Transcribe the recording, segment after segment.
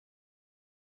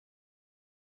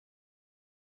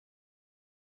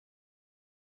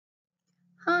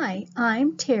Hi,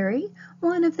 I'm Terry,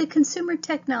 one of the Consumer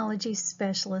Technology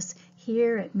Specialists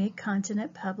here at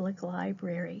Mid-Continent Public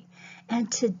Library.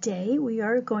 And today we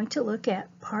are going to look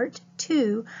at part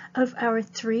 2 of our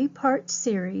 3-part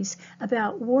series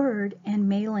about Word and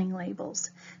mailing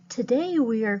labels. Today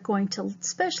we are going to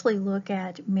especially look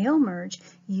at mail merge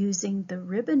using the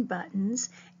ribbon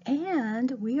buttons, and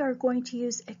we are going to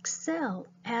use Excel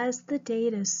as the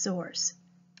data source.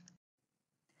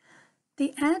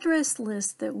 The address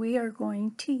list that we are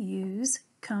going to use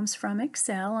comes from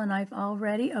Excel, and I've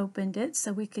already opened it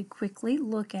so we could quickly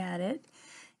look at it.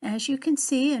 As you can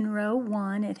see in row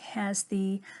 1, it has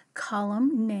the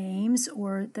column names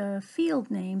or the field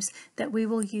names that we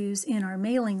will use in our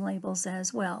mailing labels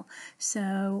as well.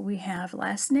 So we have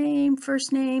last name,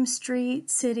 first name,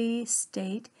 street, city,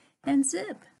 state, and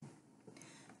zip.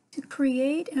 To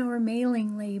create our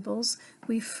mailing labels,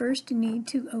 we first need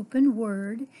to open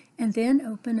Word and then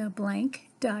open a blank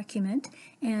document,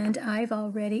 and I've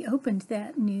already opened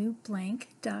that new blank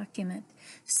document.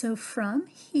 So from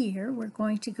here, we're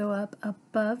going to go up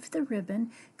above the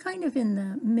ribbon, kind of in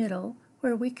the middle,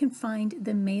 where we can find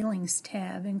the Mailings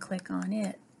tab and click on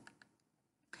it.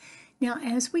 Now,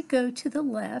 as we go to the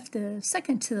left, the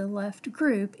second to the left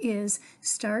group is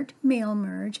Start Mail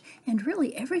Merge, and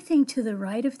really everything to the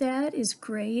right of that is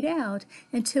grayed out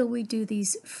until we do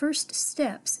these first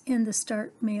steps in the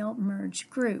Start Mail Merge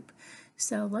group.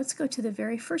 So let's go to the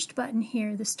very first button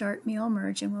here, the Start Mail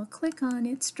Merge, and we'll click on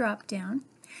its drop down.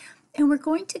 And we're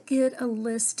going to get a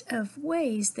list of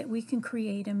ways that we can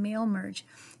create a mail merge.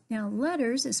 Now,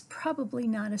 letters is probably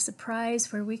not a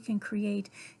surprise where we can create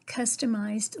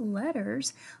customized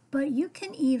letters, but you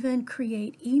can even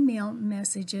create email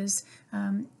messages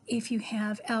if you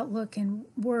have Outlook and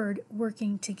Word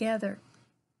working together.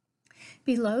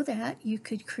 Below that, you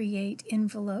could create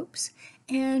envelopes,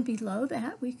 and below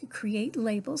that, we could create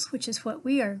labels, which is what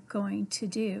we are going to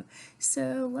do.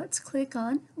 So let's click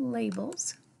on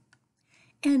Labels.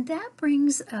 And that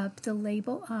brings up the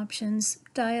Label Options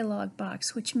dialog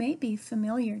box, which may be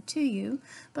familiar to you,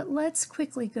 but let's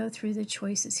quickly go through the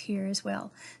choices here as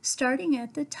well. Starting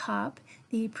at the top,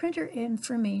 the printer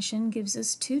information gives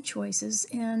us 2 choices,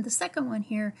 and the second one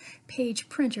here, page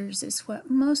printers, is what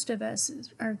most of us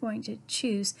are going to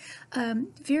choose.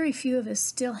 Very few of us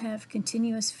still have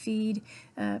continuous feed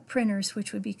printers,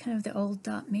 which would be kind of the old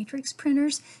dot matrix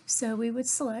printers, so we would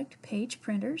select page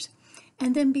printers.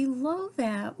 And then below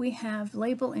that, we have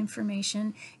label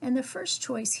information, and the first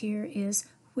choice here is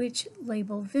which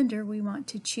label vendor we want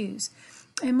to choose.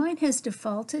 And mine has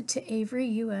defaulted to Avery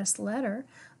US Letter,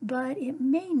 but it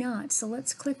may not, so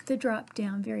let's click the drop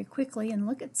down very quickly and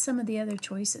look at some of the other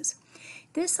choices.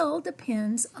 This all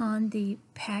depends on the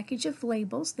package of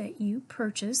labels that you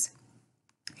purchase.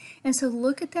 And so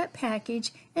look at that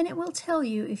package, and it will tell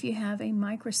you if you have a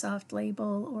Microsoft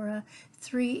label or a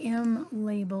 3M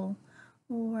label.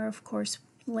 Or, of course,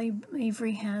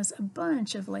 Avery has a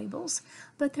bunch of labels,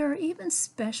 but there are even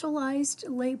specialized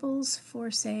labels for,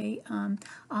 say,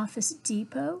 Office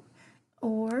Depot,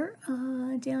 or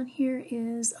down here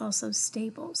is also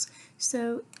Staples.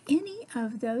 So any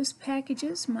of those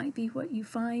packages might be what you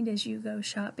find as you go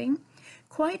shopping.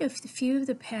 Quite a few of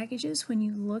the packages, when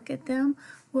you look at them,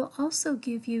 will also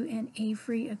give you an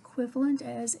Avery equivalent,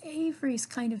 as Avery is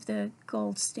kind of the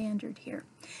gold standard here.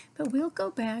 But we'll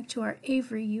go back to our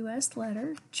Avery US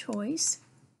Letter choice.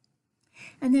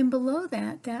 And then below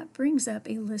that, that brings up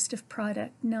a list of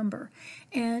product number.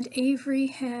 And Avery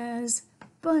has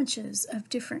bunches of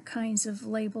different kinds of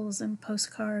labels and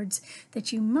postcards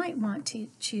that you might want to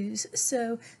choose.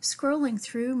 So scrolling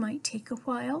through might take a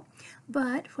while,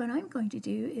 but what I'm going to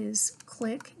do is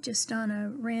click just on a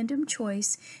random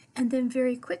choice and then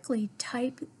very quickly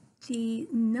type the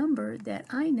number that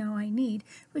I know I need,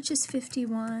 which is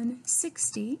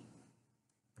 5160.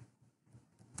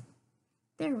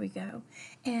 There we go.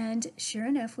 And sure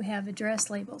enough, we have address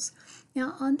labels.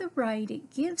 Now on the right, it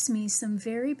gives me some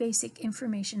very basic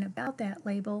information about that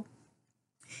label.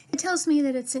 It tells me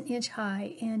that it's 1 inch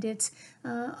high and it's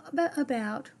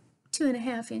about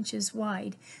 2.5 inches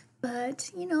wide.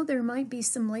 But, you know, there might be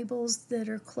some labels that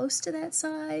are close to that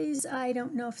size. I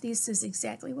don't know if this is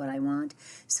exactly what I want.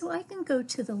 So I can go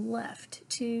to the left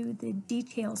to the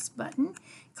Details button,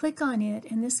 click on it,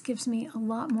 and this gives me a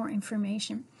lot more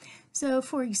information. So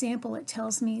for example, it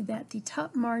tells me that the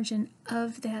top margin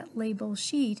of that label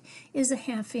sheet is a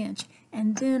 1/2 inch,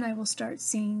 and then I will start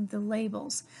seeing the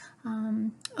labels.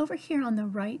 Over here on the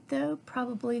right though,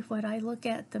 probably what I look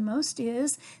at the most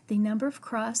is the number of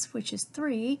cross, which is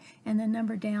 3, and the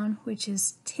number down, which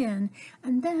is 10,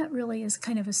 and that really is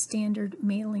kind of a standard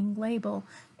mailing label.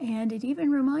 And it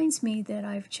even reminds me that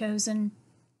I've chosen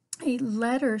a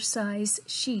letter size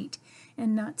sheet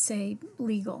and not say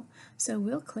legal. So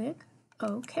we'll click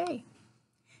OK.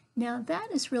 Now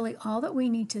that is really all that we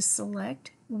need to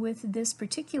select with this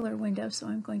particular window, so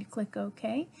I'm going to click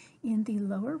OK in the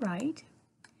lower right.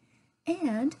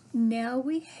 And now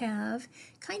we have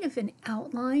kind of an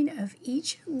outline of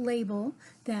each label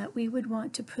that we would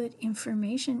want to put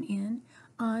information in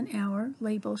on our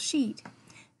label sheet.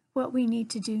 What we need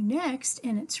to do next,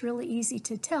 and it's really easy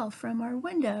to tell from our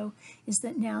window, is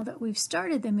that now that we've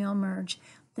started the mail merge,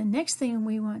 the next thing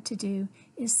we want to do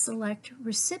is select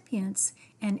recipients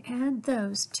and add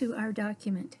those to our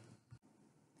document.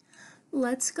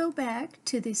 Let's go back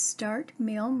to the Start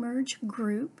Mail Merge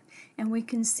group, and we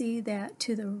can see that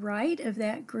to the right of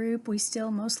that group we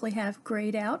still mostly have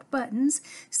grayed out buttons,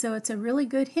 so it's a really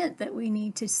good hint that we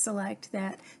need to select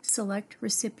that Select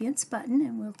Recipients button,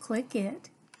 and we'll click it.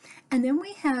 And then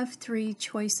we have 3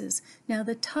 choices. Now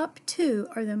the top 2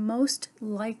 are the most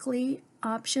likely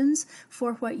options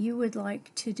for what you would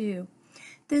like to do.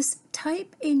 This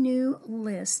Type a New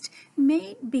List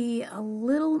may be a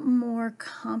little more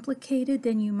complicated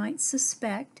than you might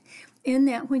suspect, in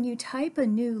that when you type a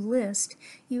new list,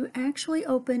 you actually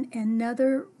open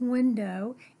another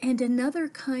window and another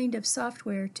kind of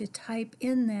software to type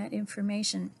in that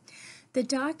information. The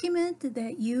document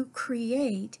that you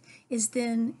create is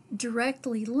then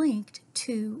directly linked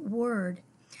to Word.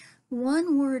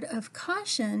 One word of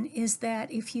caution is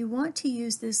that if you want to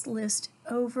use this list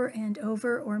over and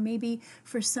over, or maybe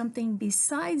for something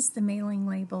besides the mailing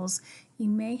labels, you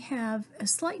may have a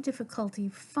slight difficulty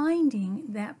finding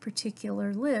that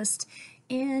particular list,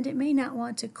 and it may not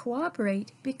want to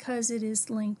cooperate because it is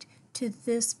linked to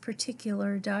this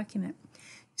particular document.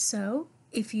 So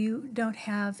if you don't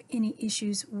have any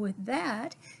issues with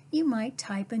that, you might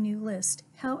type a new list.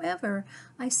 However,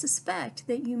 I suspect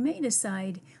that you may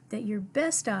decide that your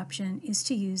best option is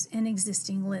to use an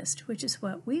existing list, which is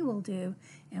what we will do,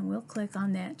 and we'll click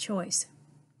on that choice.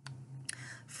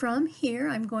 From here,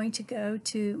 I'm going to go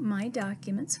to My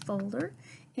Documents folder,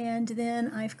 and then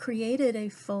I've created a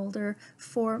folder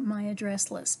for my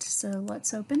address list. So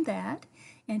let's open that,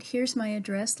 and here's my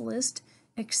address list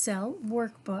Excel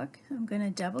workbook. I'm going to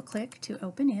double click to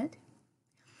open it,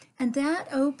 and that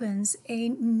opens a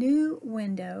new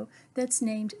window that's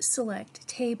named Select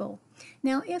Table.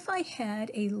 Now if I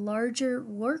had a larger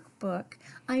workbook,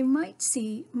 I might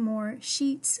see more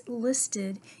sheets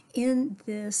listed in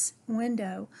this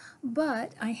window,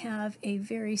 but I have a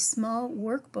very small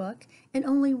workbook and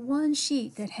only one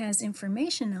sheet that has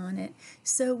information on it,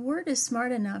 so Word is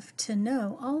smart enough to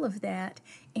know all of that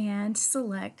and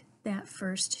select that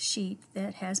first sheet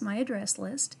that has my address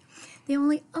list. The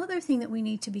only other thing that we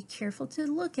need to be careful to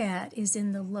look at is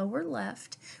in the lower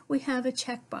left we have a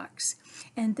checkbox,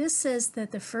 and this says that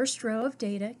the first row of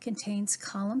data contains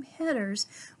column headers.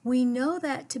 We know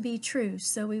that to be true,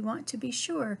 so we want to be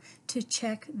sure to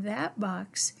check that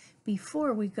box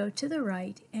before we go to the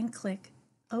right and click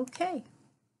OK.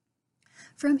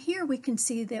 From here we can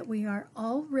see that we are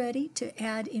all ready to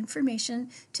add information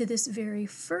to this very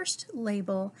first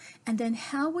label, and then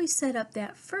how we set up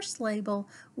that first label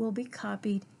will be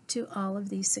copied to all of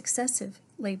these successive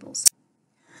labels.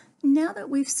 Now that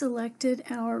we've selected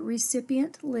our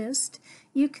recipient list,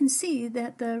 you can see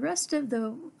that the rest of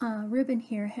the ribbon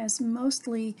here has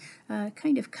mostly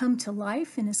kind of come to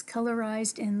life and is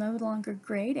colorized and no longer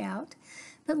grayed out.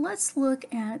 But let's look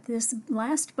at this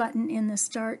last button in the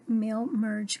Start Mail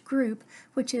Merge group,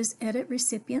 which is Edit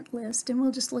Recipient List, and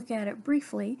we'll just look at it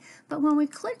briefly. But when we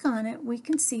click on it, we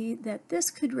can see that this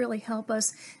could really help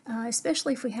us,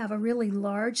 especially if we have a really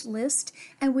large list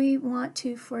and we want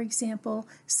to, for example,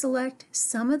 select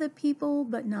some of the people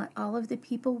but not all of the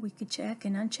people. We could check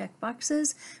and uncheck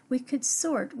boxes. We could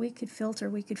sort, we could filter,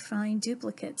 we could find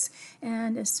duplicates.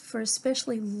 And as for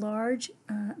especially large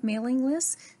mailing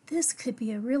lists, this could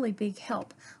be a really big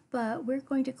help, but we're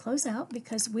going to close out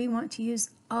because we want to use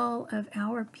all of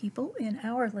our people in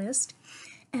our list.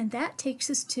 And that takes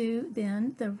us to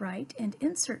then the Write and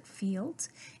Insert fields,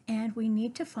 and we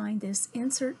need to find this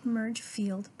Insert Merge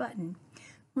Field button.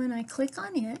 When I click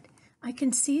on it, I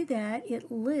can see that it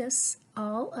lists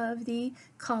all of the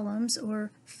columns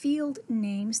or field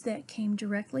names that came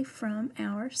directly from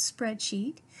our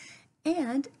spreadsheet.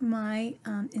 And my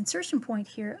insertion point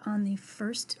here on the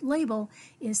first label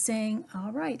is saying,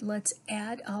 all right, let's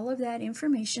add all of that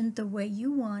information the way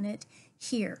you want it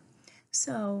here.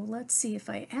 So let's see, if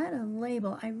I add a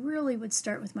label, I really would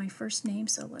start with my first name,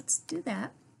 so let's do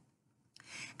that.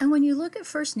 And when you look at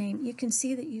first name, you can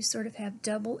see that you sort of have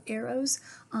double arrows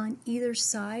on either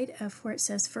side of where it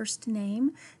says first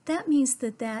name. That means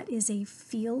that that is a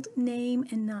field name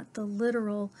and not the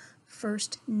literal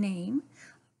first name.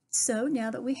 So now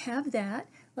that we have that,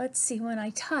 let's see, when I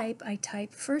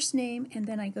type first name, and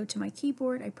then I go to my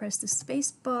keyboard, I press the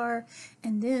space bar,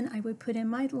 and then I would put in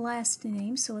my last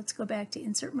name. So let's go back to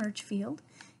Insert Merge Field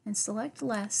and select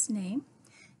last name.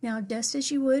 Now, just as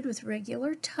you would with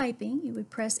regular typing, you would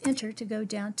press Enter to go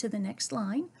down to the next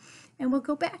line. And we'll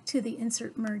go back to the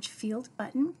Insert Merge Field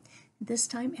button. This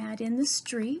time add in the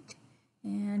street,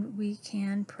 and we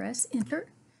can press Enter.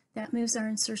 That moves our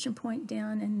insertion point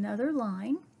down another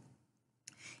line.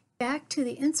 Back to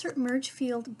the Insert Merge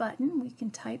Field button, we can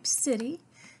type city.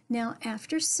 Now,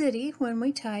 after city, when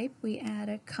we type, we add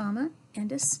a comma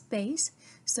and a space.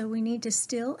 So we need to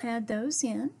still add those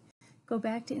in. Go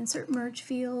back to Insert Merge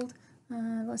Field.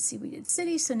 Let's see, we did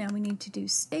city, so now we need to do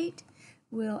state.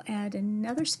 We'll add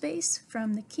another space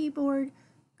from the keyboard.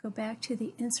 Go back to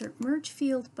the Insert Merge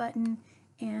Field button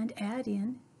and add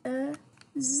in a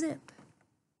zip.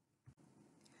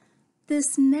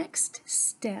 This next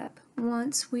step,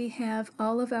 once we have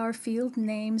all of our field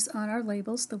names on our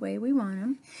labels the way we want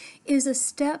them, is a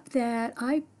step that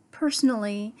I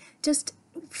personally just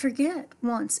forget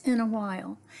once in a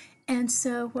while. And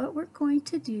so what we're going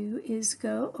to do is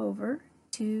go over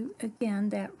to, again,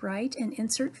 that Write and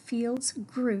Insert Fields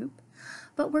group,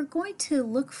 but we're going to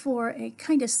look for a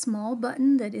kind of small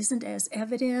button that isn't as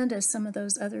evident as some of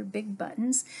those other big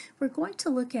buttons. We're going to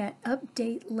look at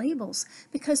Update Labels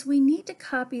because we need to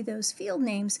copy those field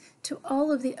names to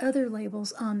all of the other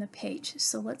labels on the page.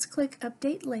 So let's click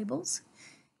Update Labels,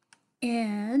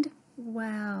 and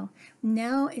wow,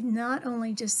 now it not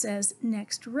only just says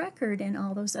next record and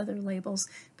all those other labels,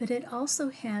 but it also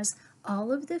has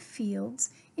all of the fields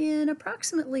in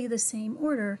approximately the same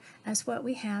order as what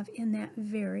we have in that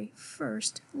very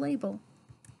first label.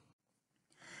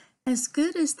 As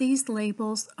good as these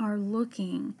labels are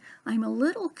looking, I'm a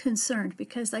little concerned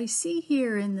because I see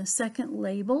here in the second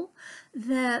label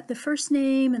that the first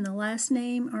name and the last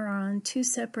name are on two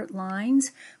separate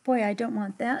lines. Boy, I don't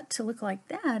want that to look like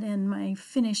that in my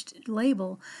finished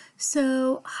label.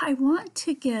 So I want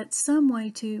to get some way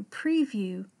to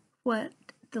preview what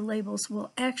the labels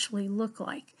will actually look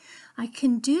like. I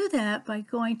can do that by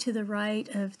going to the right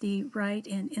of the Write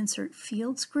and Insert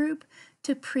Fields group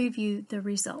to preview the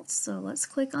results. So let's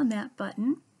click on that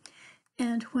button.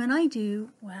 And when I do,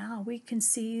 wow, we can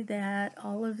see that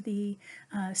all of the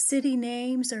city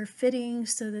names are fitting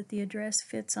so that the address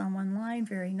fits on one line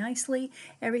very nicely.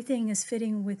 Everything is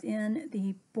fitting within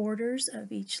the borders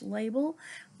of each label.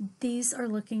 These are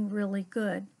looking really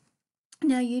good.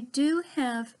 Now, you do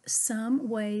have some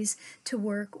ways to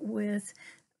work with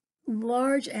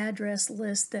large address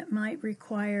lists that might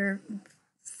require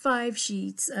 5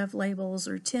 sheets of labels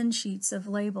or 10 sheets of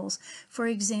labels. For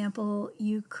example,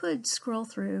 you could scroll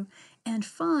through and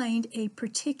find a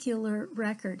particular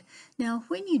record. Now,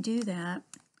 when you do that,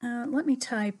 let me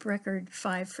type record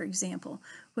 5, for example,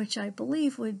 which I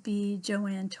believe would be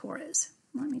Joanne Torres.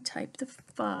 Let me type the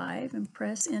 5 and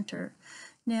press Enter.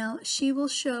 Now, she will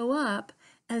show up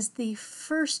as the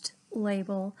first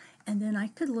label, and then I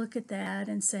could look at that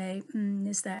and say,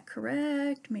 is that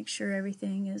correct? Make sure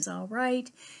everything is all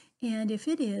right. And if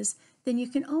it is, then you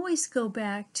can always go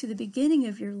back to the beginning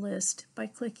of your list by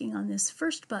clicking on this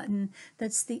first button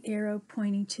that's the arrow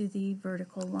pointing to the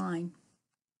vertical line.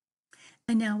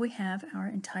 And now we have our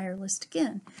entire list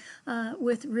again.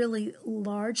 With really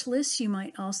large lists, you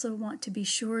might also want to be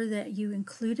sure that you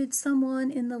included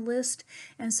someone in the list,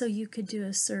 and so you could do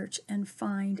a search and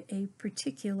find a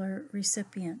particular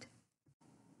recipient.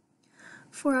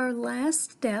 For our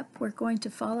last step, we're going to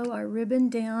follow our ribbon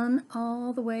down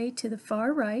all the way to the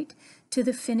far right to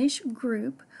the Finish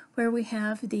group, where we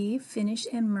have the Finish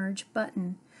and Merge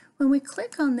button. When we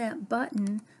click on that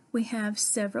button, we have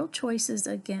several choices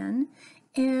again,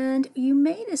 and you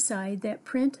may decide that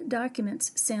Print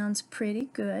Documents sounds pretty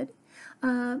good,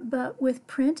 but with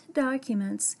Print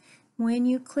Documents, when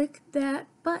you click that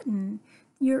button,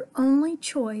 your only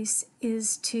choice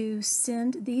is to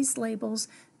send these labels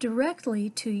directly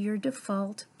to your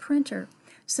default printer.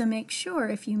 So make sure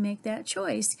if you make that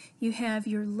choice, you have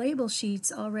your label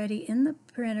sheets already in the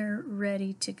printer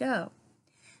ready to go.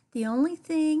 The only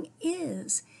thing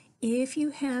is, if you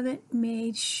haven't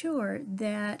made sure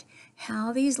that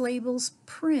how these labels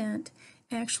print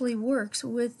actually works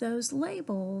with those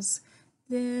labels,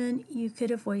 then you could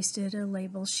have wasted a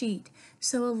label sheet.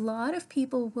 So a lot of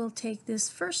people will take this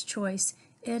first choice,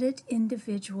 edit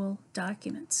individual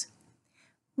documents.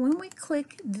 When we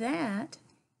click that,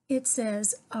 it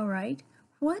says, all right,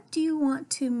 what do you want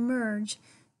to merge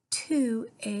to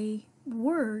a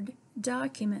Word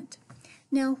document?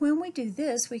 Now, when we do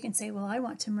this, we can say, well, I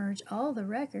want to merge all the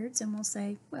records, and we'll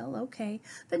say, well, okay.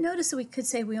 But notice that we could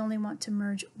say we only want to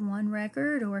merge one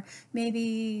record, or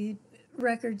maybe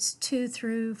records 2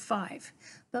 through 5.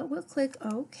 But we'll click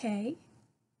OK.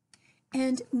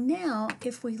 And now,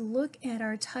 if we look at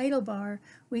our title bar,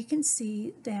 we can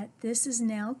see that this is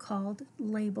now called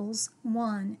Labels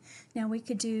 1. Now we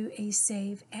could do a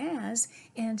Save As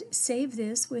and save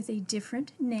this with a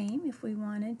different name if we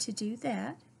wanted to do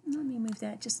that. Let me move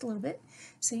that just a little bit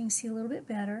so you can see a little bit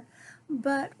better.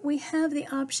 But we have the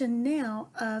option now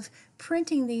of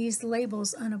printing these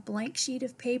labels on a blank sheet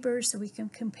of paper so we can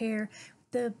compare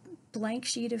the blank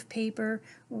sheet of paper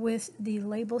with the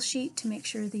label sheet to make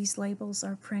sure these labels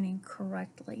are printing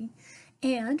correctly.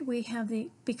 And we have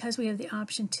because we have the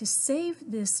option to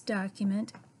save this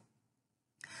document,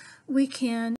 we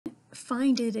can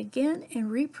find it again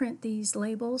and reprint these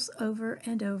labels over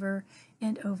and over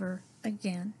and over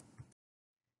again.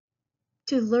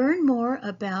 To learn more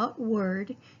about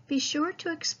Word, be sure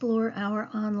to explore our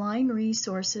online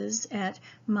resources at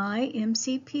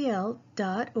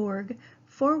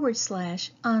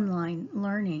mymcpl.org/online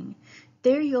learning.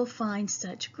 There you'll find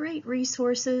such great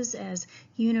resources as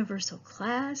Universal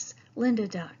Class,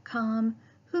 lynda.com,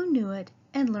 Who Knew It,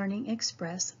 and Learning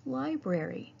Express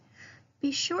Library.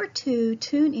 Be sure to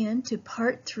tune in to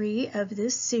part 3 of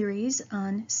this series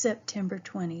on September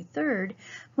 23rd,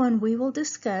 when we will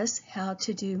discuss how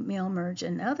to do mail merge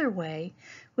another way,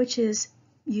 which is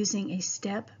using a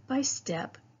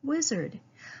step-by-step wizard.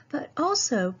 But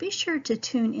also be sure to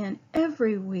tune in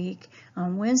every week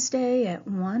on Wednesday at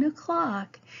 1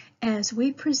 o'clock as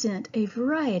we present a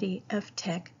variety of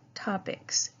tech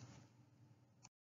topics.